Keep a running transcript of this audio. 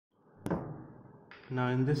Now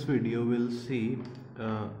in this video we'll see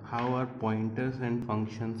how our pointers and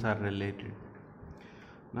functions are related.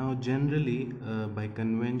 Now generally by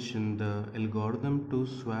convention the algorithm to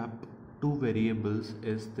swap two variables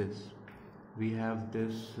is this. We have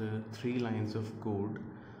this three lines of code.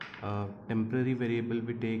 Temporary variable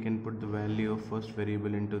we take and put the value of first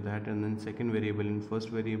variable into that, and then second variable in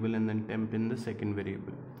first variable, and then temp in the second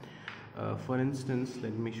variable. For instance,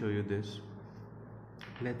 let me show you this.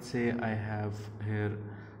 Let's say I have here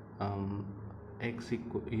x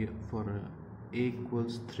equal for a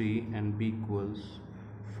equals 3 and b equals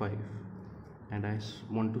 5, and I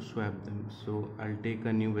want to swap them. So I'll take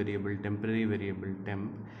a new variable, temporary variable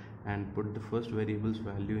temp, and put the first variable's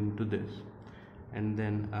value into this, and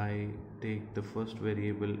then I take the first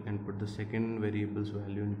variable and put the second variable's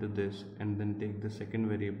value into this, and then take the second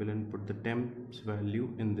variable and put the temp's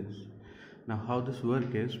value in this. Now how this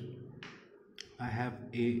work is, I have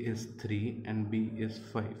a is 3 and b is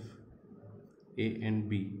 5, a and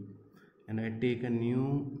b, and I take a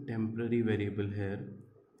new temporary variable here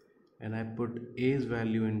and I put a's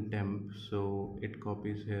value in temp, so it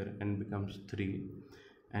copies here and becomes 3,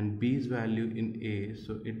 and b's value in a,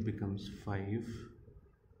 so it becomes 5,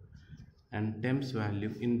 and temp's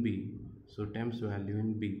value in b, so temp's value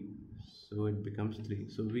in b, so it becomes 3.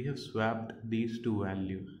 So we have swapped these two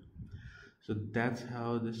values. So that's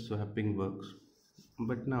how this swapping works.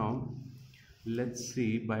 But now let's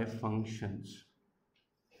see by functions.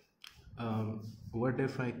 What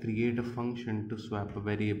if I create a function to swap a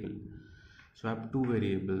variable, swap two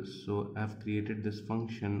variables? So I've created this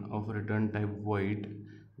function of return type void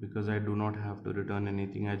because I do not have to return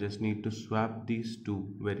anything. I just need to swap these two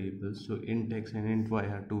variables. So int x and int y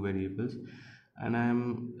are two variables,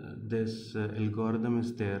 and this algorithm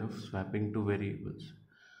is there of swapping two variables.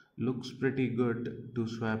 Looks pretty good to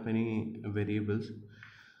swap any variables,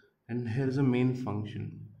 and here's a main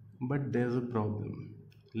function, but there's a problem.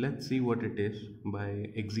 Let's see what it is by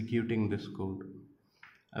executing this code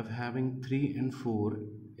of having 3 and 4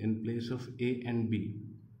 in place of a and b.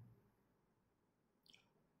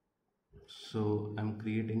 So I'm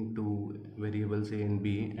creating two variables a and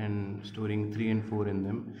b and storing 3 and 4 in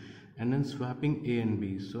them, and then swapping a and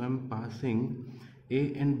b. So I'm passing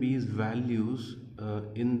a and b's values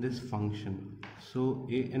in this function. So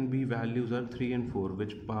a and b values are 3 and 4,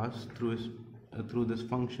 which pass through this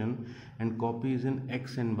function and copies in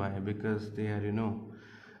x and y because they are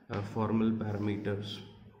formal parameters.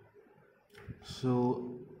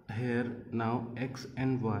 So here now x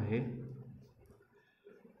and y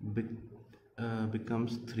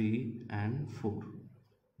becomes 3 and 4.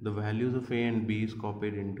 The values of a and b is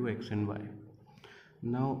copied into x and y.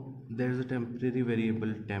 Now there is a temporary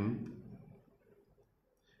variable temp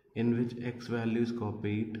in which x value is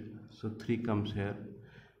copied, so 3 comes here,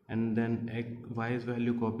 and then y's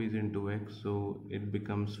value copies into x, so it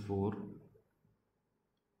becomes 4,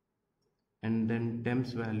 and then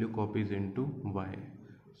temp's value copies into y,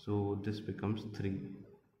 so this becomes 3.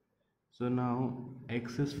 So now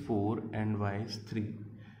x is 4 and y is 3,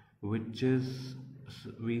 which is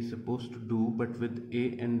we supposed to do, but with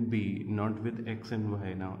a and b, not with x and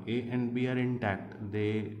y. Now a and b are intact,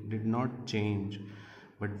 they did not change,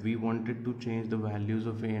 but we wanted to change the values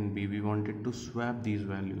of a and b. We wanted to swap these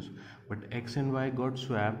values, but x and y got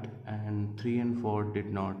swapped and 3 and 4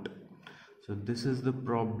 did not. So this is the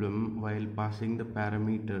problem while passing the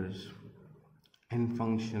parameters and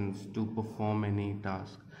functions to perform any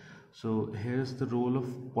task. So here's the role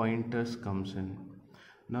of pointers comes in.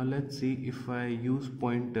 Now let's see if I use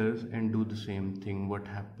pointers and do the same thing, what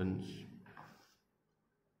happens.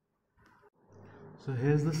 So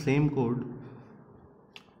here's the same code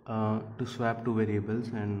to swap two variables,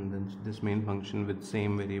 and then this main function with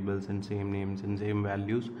same variables and same names and same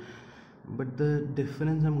values. But the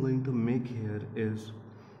difference I'm going to make here is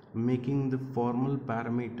making the formal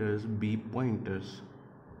parameters be pointers.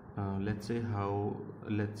 Let's see how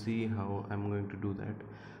I'm going to do that.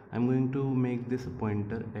 I'm going to make this a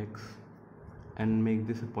pointer x and make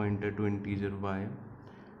this a pointer to integer y,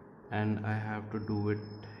 and I have to do it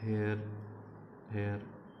here, here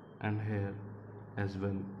and here as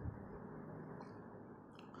well.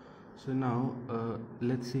 So now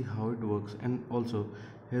let's see how it works. And also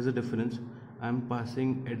here's a difference, I'm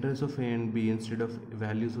passing address of a and b instead of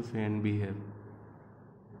values of a and b here.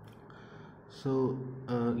 So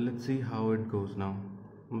let's see how it goes now.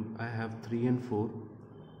 I have 3 and 4,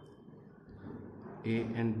 a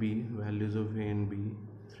and b, values of a and b,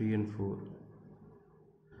 3 and 4,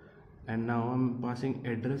 and now I'm passing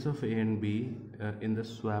address of a and b in the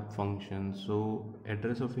swap function. So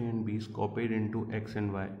address of a and b is copied into x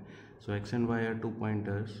and y, so x and y are two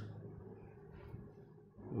pointers,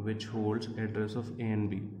 which holds address of A and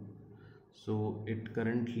B. So it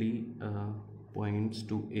currently points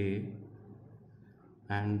to A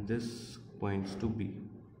and this points to B.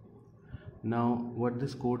 Now what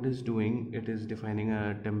this code is doing, it is defining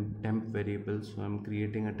a temp variable. So I'm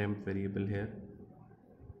creating a temp variable here.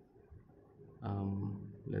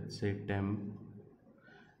 Let's say temp,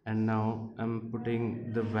 and now I'm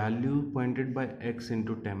putting the value pointed by x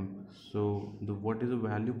into temp. So what is the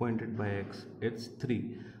value pointed by x? It's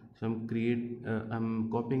 3. So I'm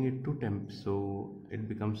copying it to temp, so it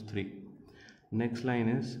becomes 3. Next line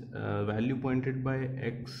is value pointed by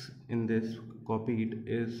x in this copied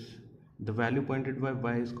is the value pointed by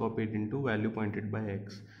y is copied into value pointed by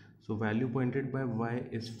x. So value pointed by y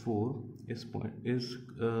is 4 is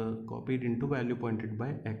copied into value pointed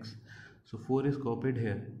by x. So 4 is copied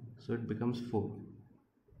here, so it becomes 4.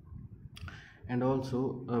 And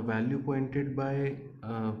also value pointed by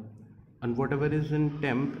and whatever is in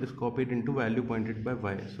temp is copied into value pointed by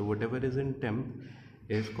y. So whatever is in temp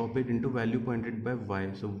is copied into value pointed by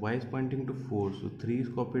y. So y is pointing to 4, so 3 is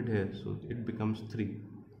copied here, so it becomes 3.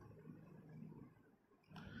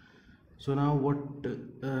 So now what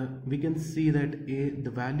we can see that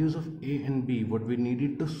the values of A and B, what we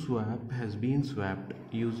needed to swap, has been swapped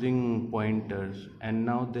using pointers, and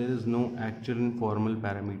now there is no actual and formal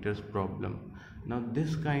parameters problem. Now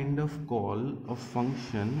this kind of call of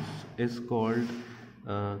functions is called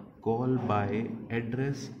call by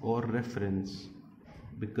address or reference,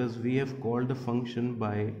 because we have called the function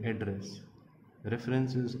by address.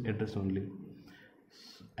 Reference is address only.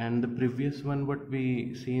 And the previous one what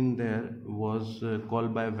we seen there was call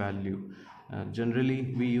by value.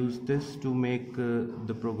 Generally we use this to make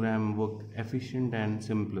the program work efficient and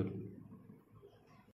simpler.